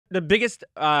The biggest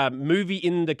movie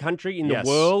in the country, in the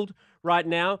world right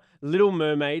now, Little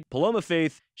Mermaid. Paloma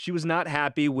Faith, she was not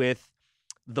happy with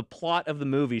the plot of the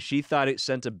movie. She thought it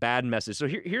sent a bad message. So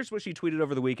here's what she tweeted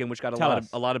over the weekend, which got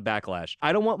a lot of backlash.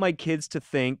 I don't want my kids to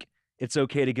think it's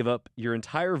okay to give up your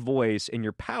entire voice and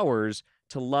your powers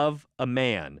to love a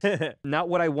man. Not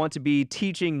what I want to be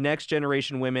teaching next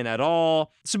generation women at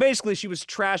all. So basically, she was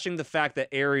trashing the fact that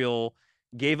Ariel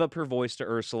gave up her voice to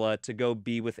Ursula to go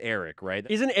be with Eric, right?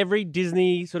 Isn't every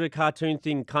Disney sort of cartoon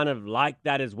thing kind of like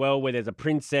that as well, where there's a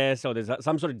princess or there's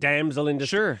some sort of damsel in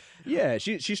distress? Sure. Yeah,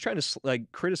 she's trying to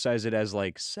like criticize it as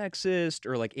like sexist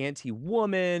or like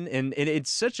anti-woman, and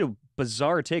it's such a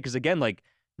bizarre take because again, like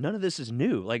none of this is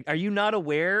new. Like, are you not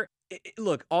aware?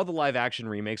 Look, all the live action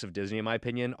remakes of Disney, in my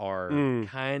opinion, are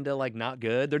kind of like not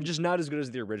good. They're just not as good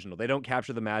as the original. They don't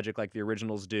capture the magic like the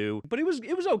originals do. But it was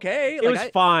okay. It was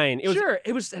fine.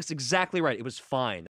 That's exactly right. It was fine.